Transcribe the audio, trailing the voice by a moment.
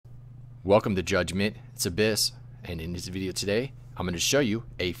Welcome to Judgment, it's Abyss, and in this video today, I'm going to show you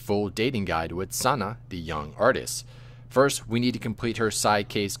a full dating guide with Sana, the young artist. First, we need to complete her side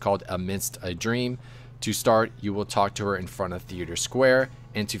case called Amidst a Dream. To start, you will talk to her in front of Theater Square,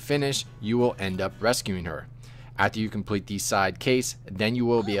 and to finish, you will end up rescuing her. After you complete the side case, then you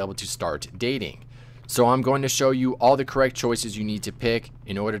will be able to start dating. So I'm going to show you all the correct choices you need to pick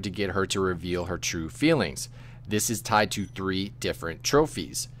in order to get her to reveal her true feelings. This is tied to 3 different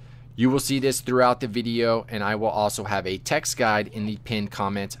trophies. You will see this throughout the video, and I will also have a text guide in the pinned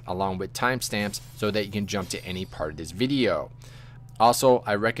comment along with timestamps so that you can jump to any part of this video. Also,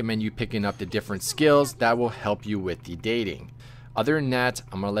 I recommend you picking up the different skills that will help you with the dating. Other than that,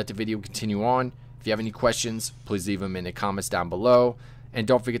 I'm going to let the video continue on. If you have any questions, please leave them in the comments down below. And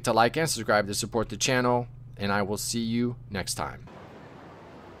don't forget to like and subscribe to support the channel, and I will see you next time.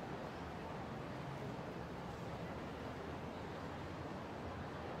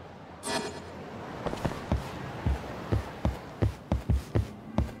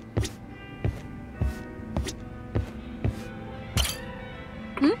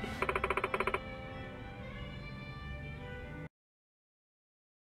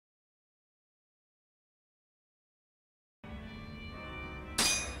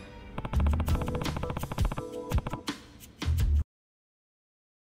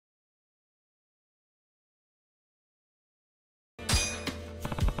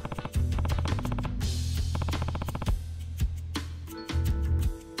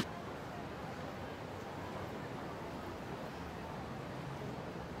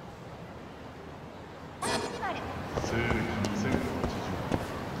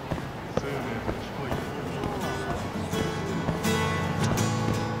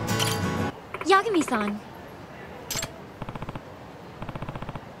 Yagami-san.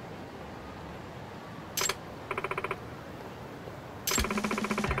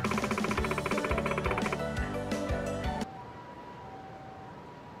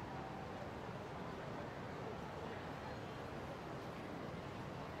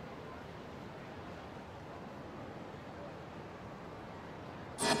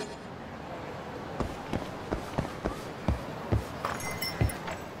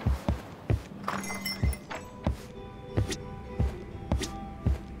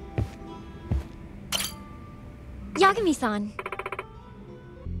 Yagami-san.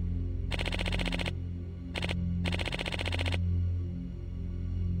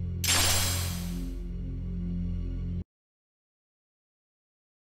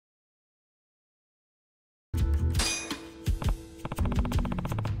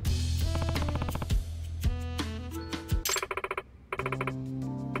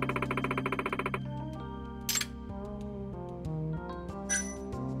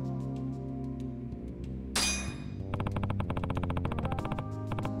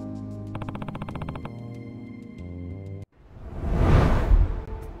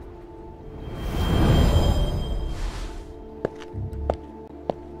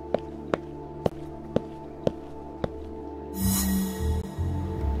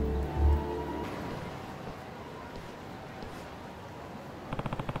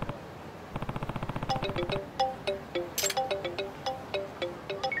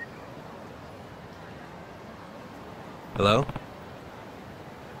 Hello?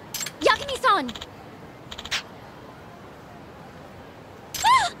 Yagami-san!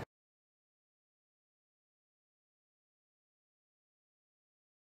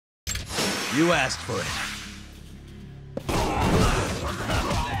 You asked for it.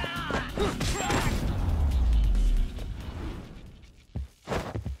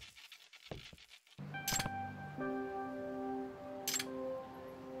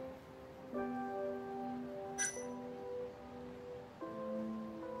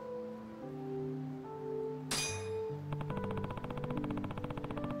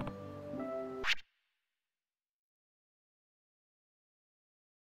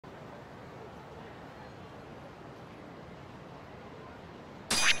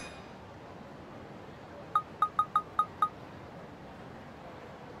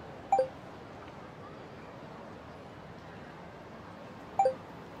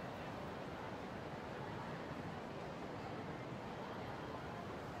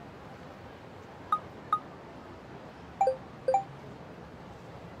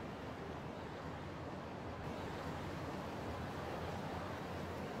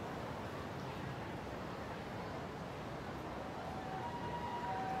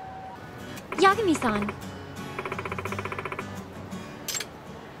 Yagami-san.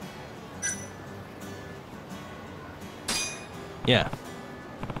 Yeah.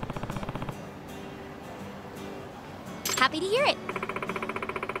 Happy to hear it.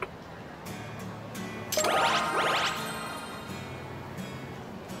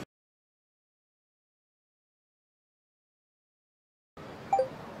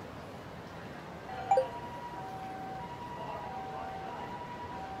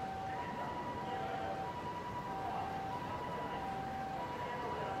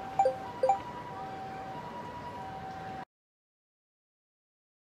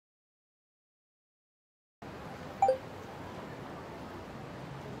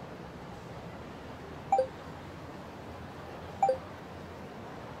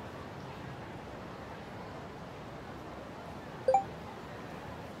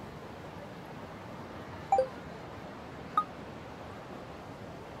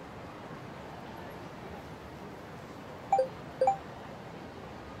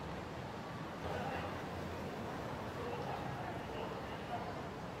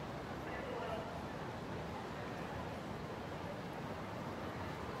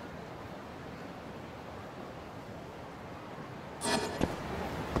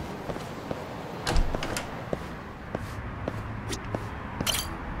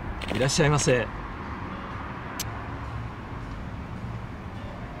 らっしゃいませ。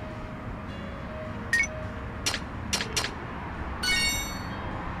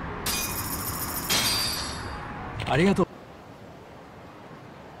ありがとう。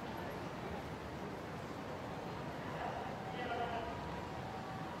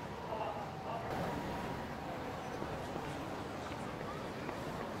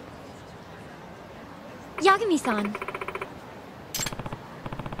Yagami-san.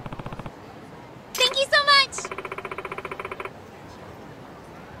 Thank you so much!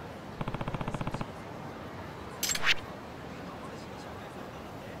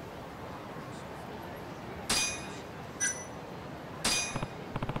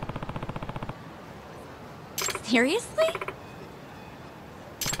 Seriously?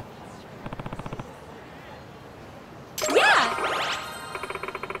 Yeah!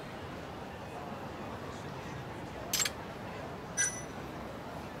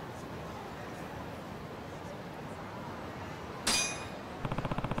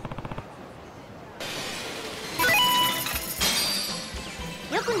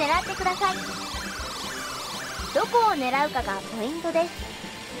 Yoku 狙ってください。どこを狙うかがポイントです。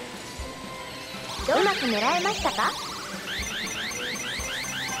うまく狙えましたか？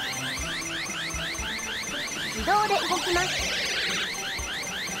自動で動きます。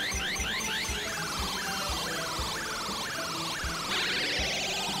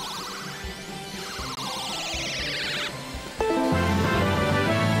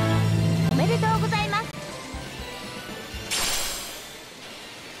おめでとうございます。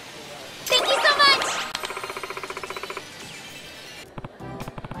Thank you so much!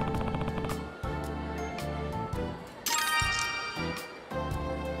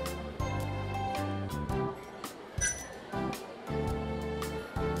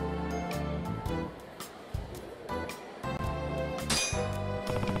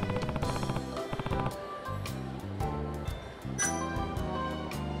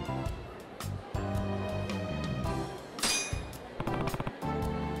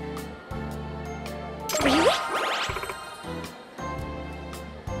 Really?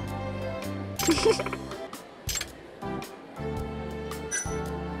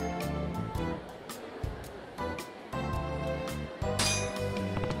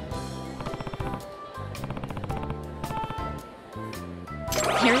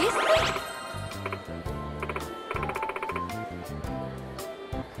 Seriously?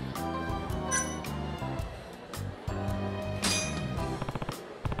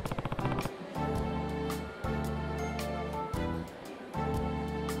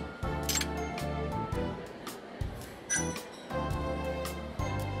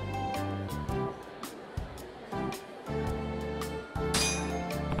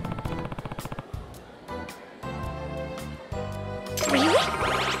 Really?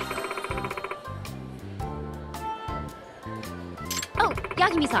 Oh,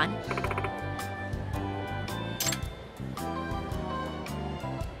 Yagami-san.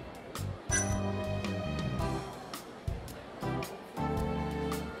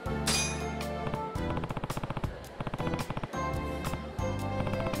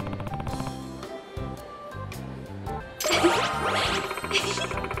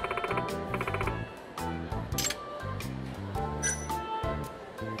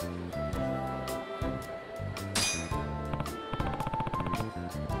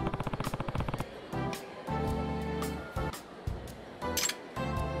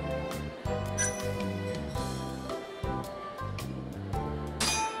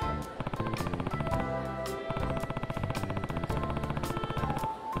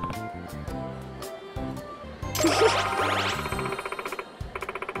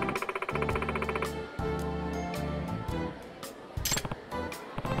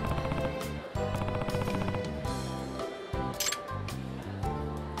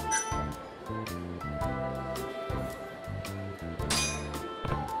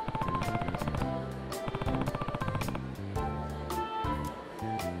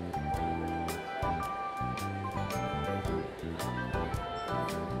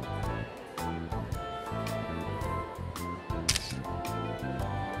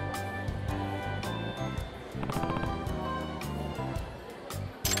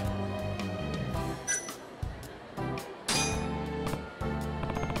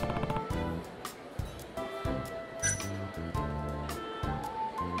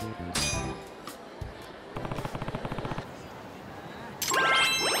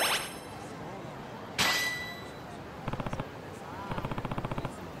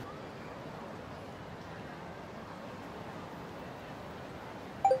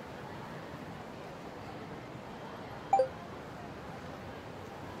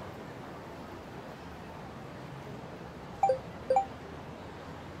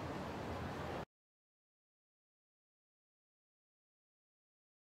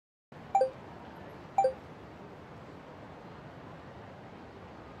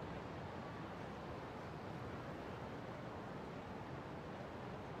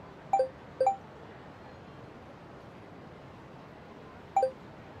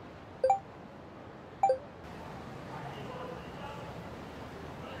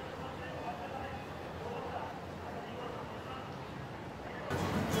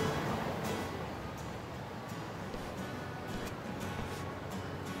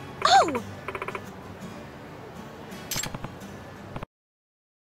 Whoa!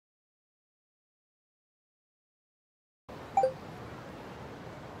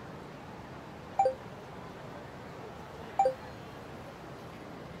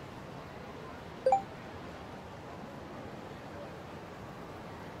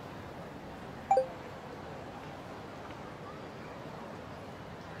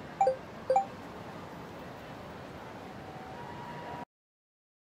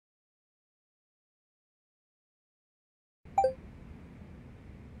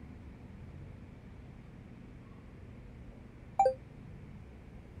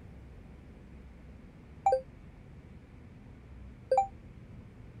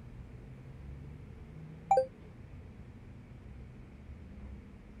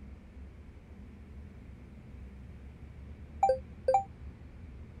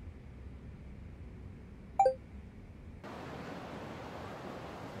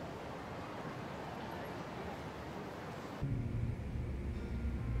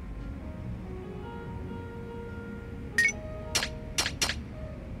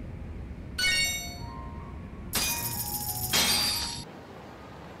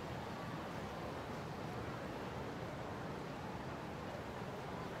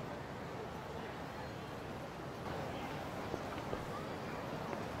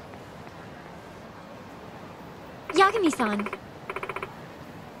 Yagami-san.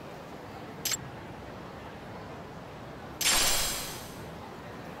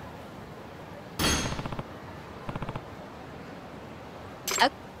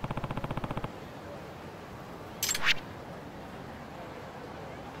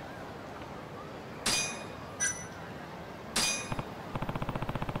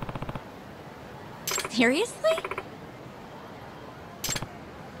 Seriously?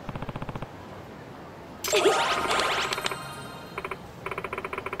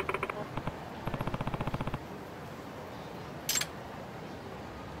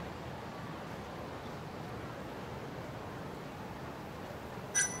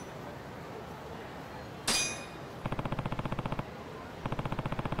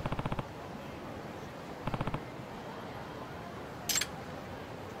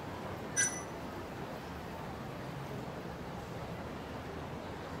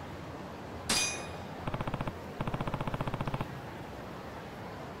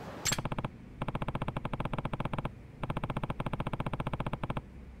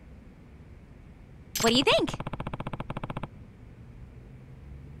 What do you think?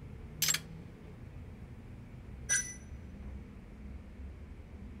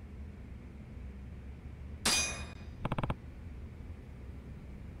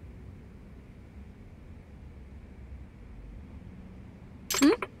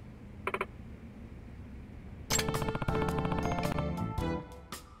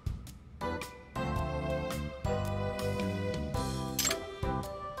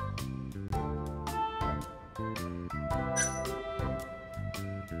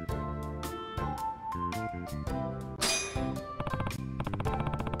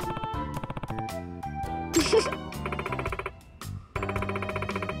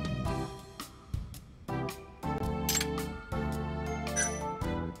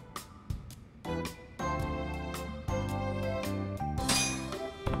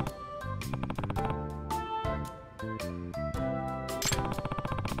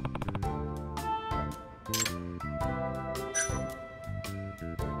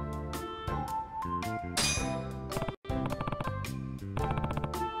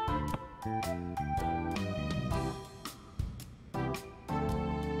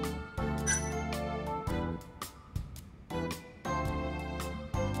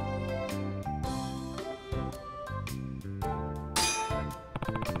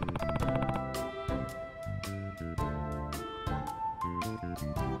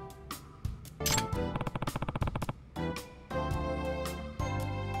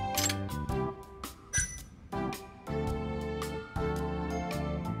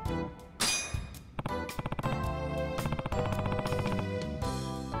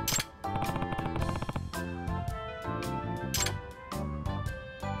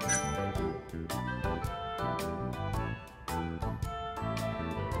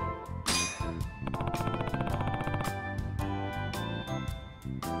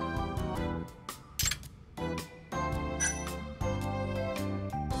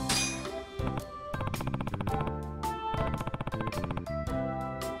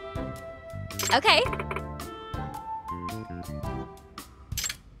 Okay.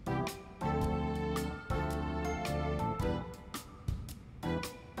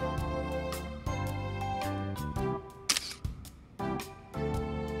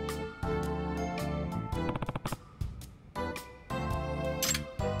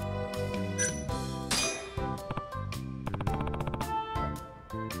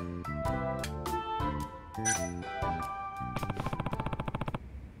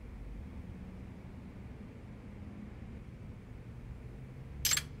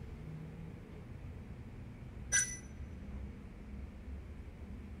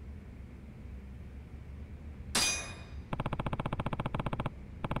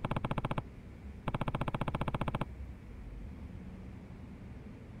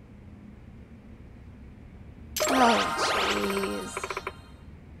 Oh, jeez.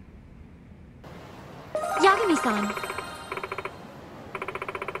 Yagami-san.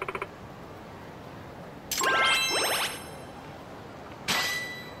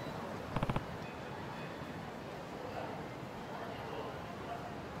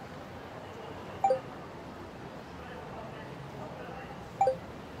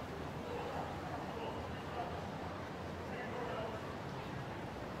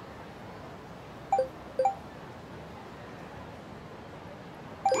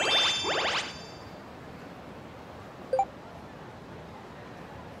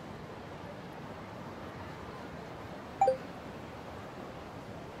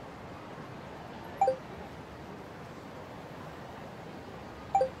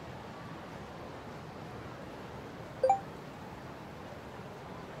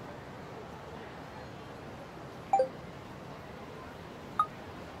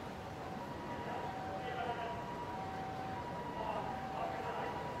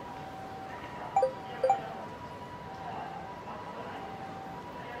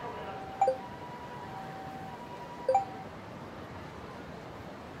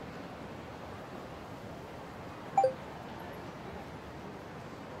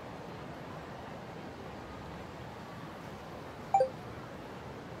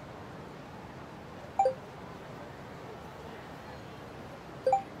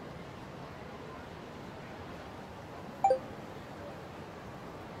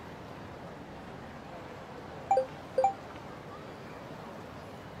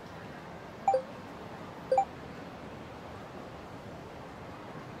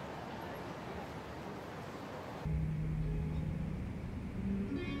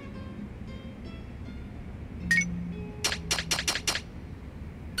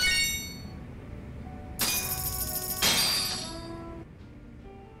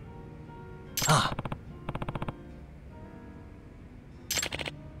 Ah.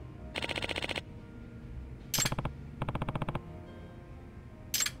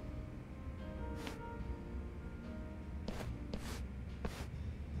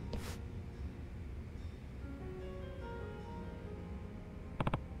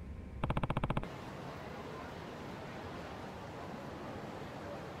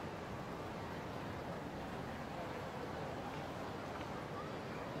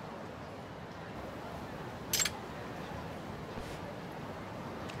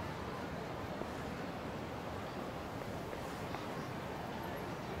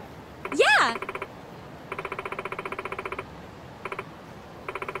 Yeah!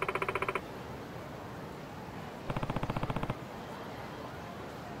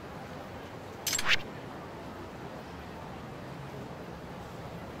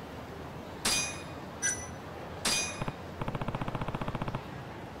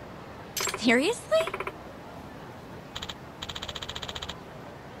 Seriously?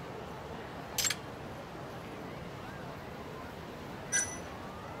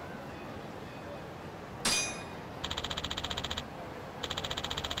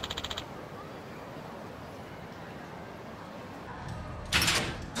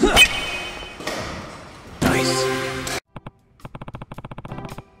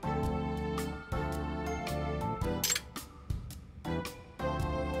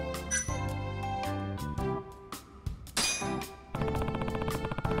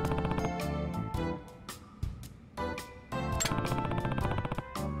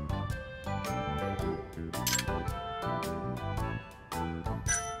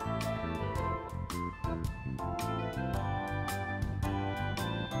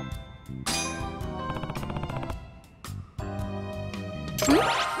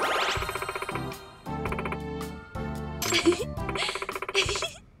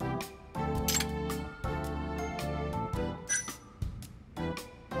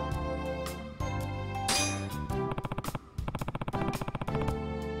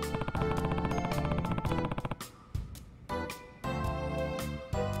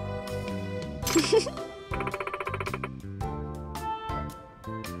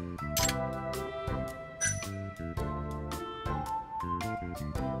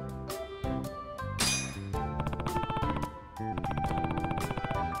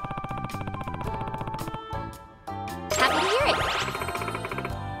 Happy to hear it.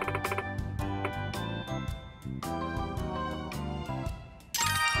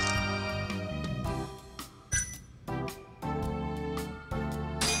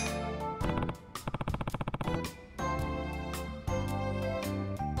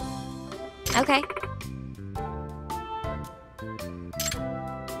 Okay.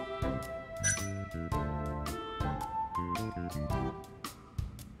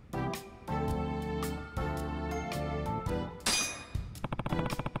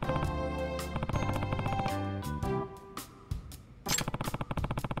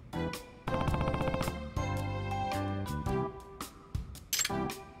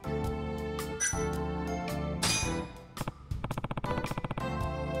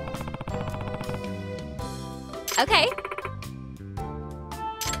 Okay.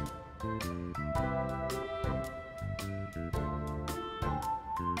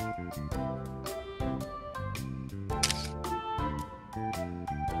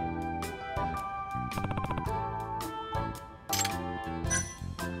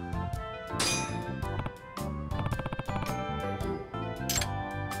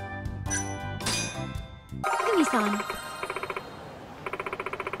 Yagami-san.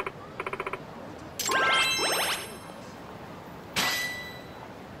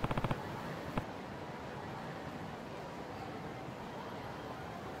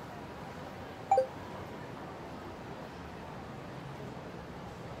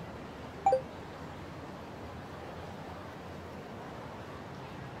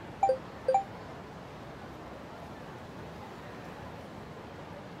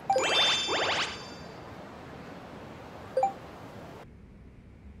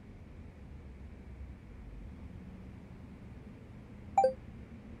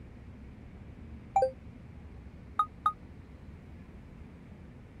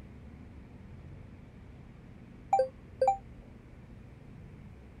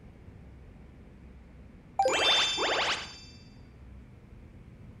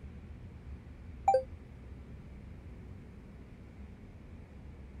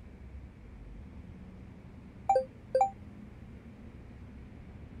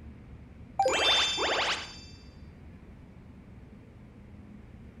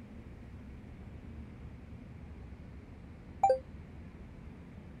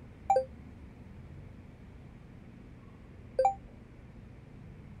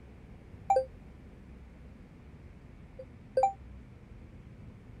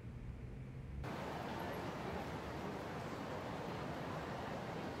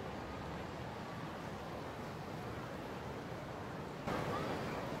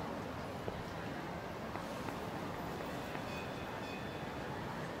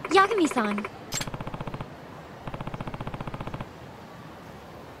 Yagami-san.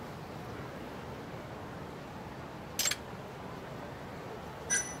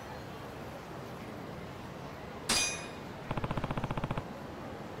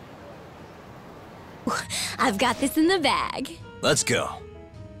 I've got this in the bag. Let's go.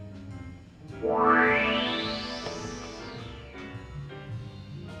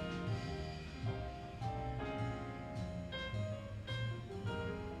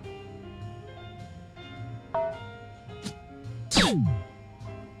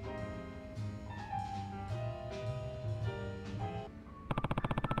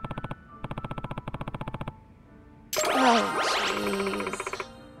 Oh, jeez.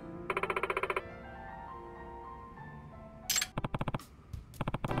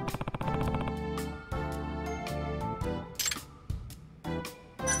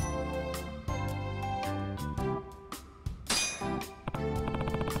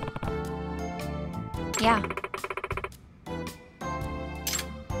 Yeah.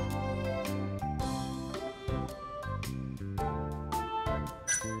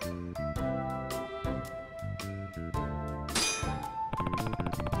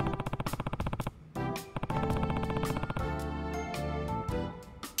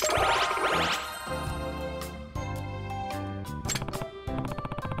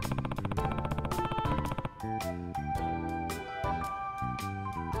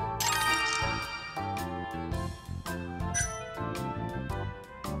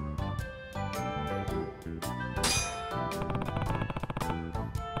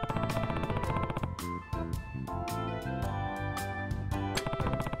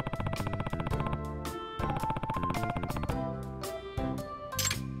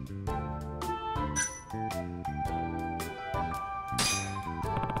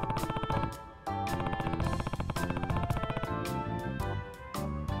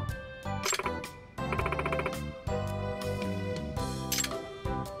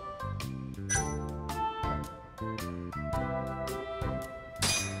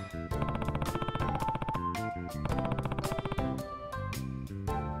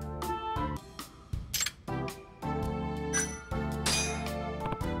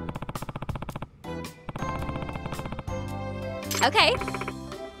 Okay.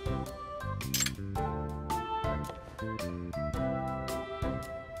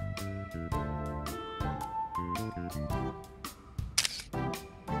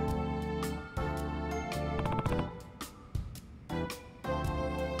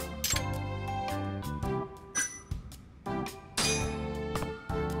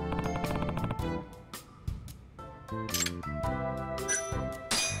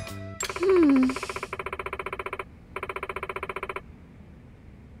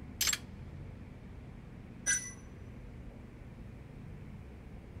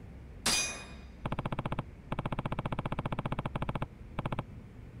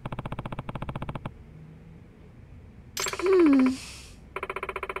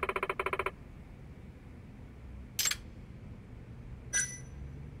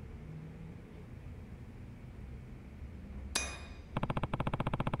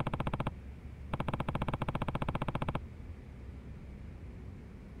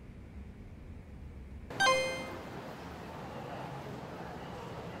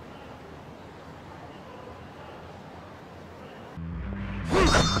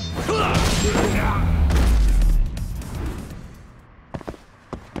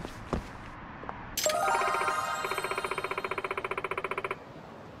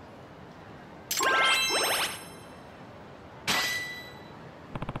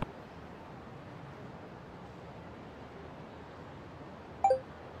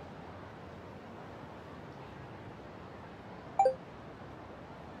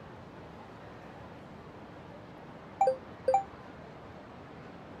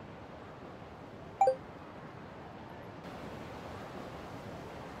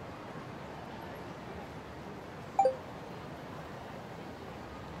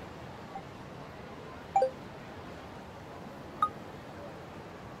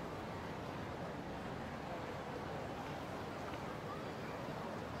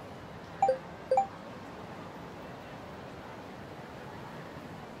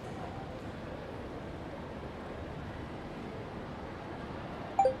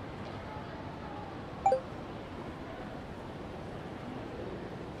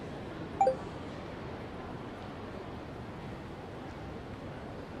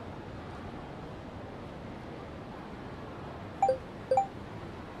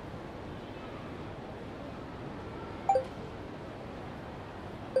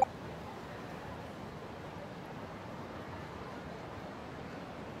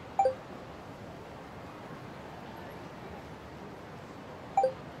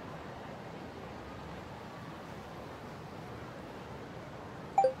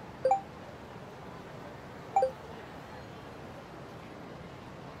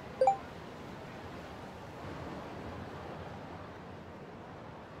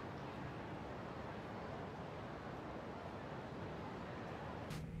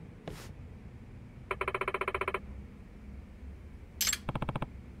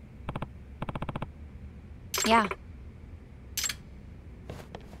 Yeah.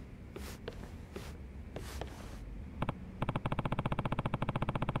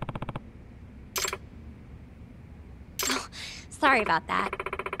 Oh, sorry about that.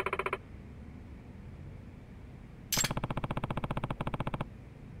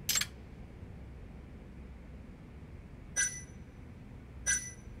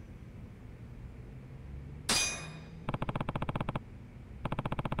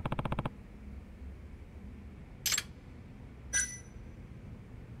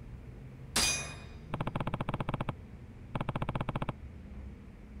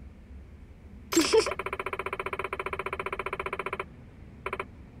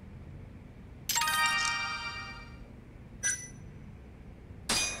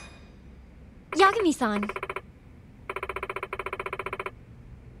 Yagami-san.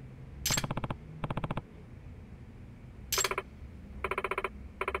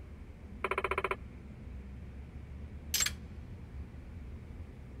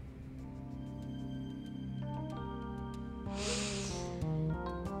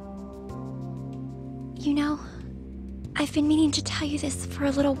 You know, I've been meaning to tell you this for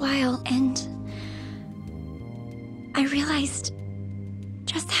a little while, and I realized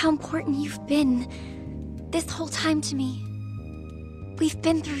just how important you've been this whole time to me. We've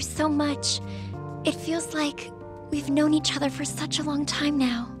been through so much. It feels like we've known each other for such a long time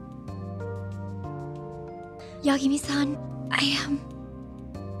now. Yagami-san,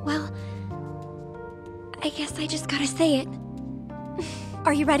 well, I guess I just gotta say it.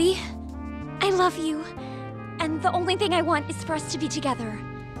 Are you ready? I love you, and the only thing I want is for us to be together.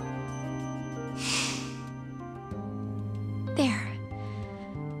 There.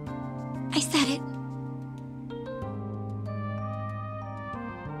 I said it.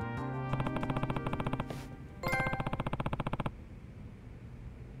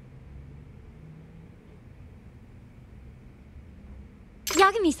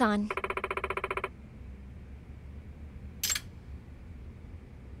 Yagami-san.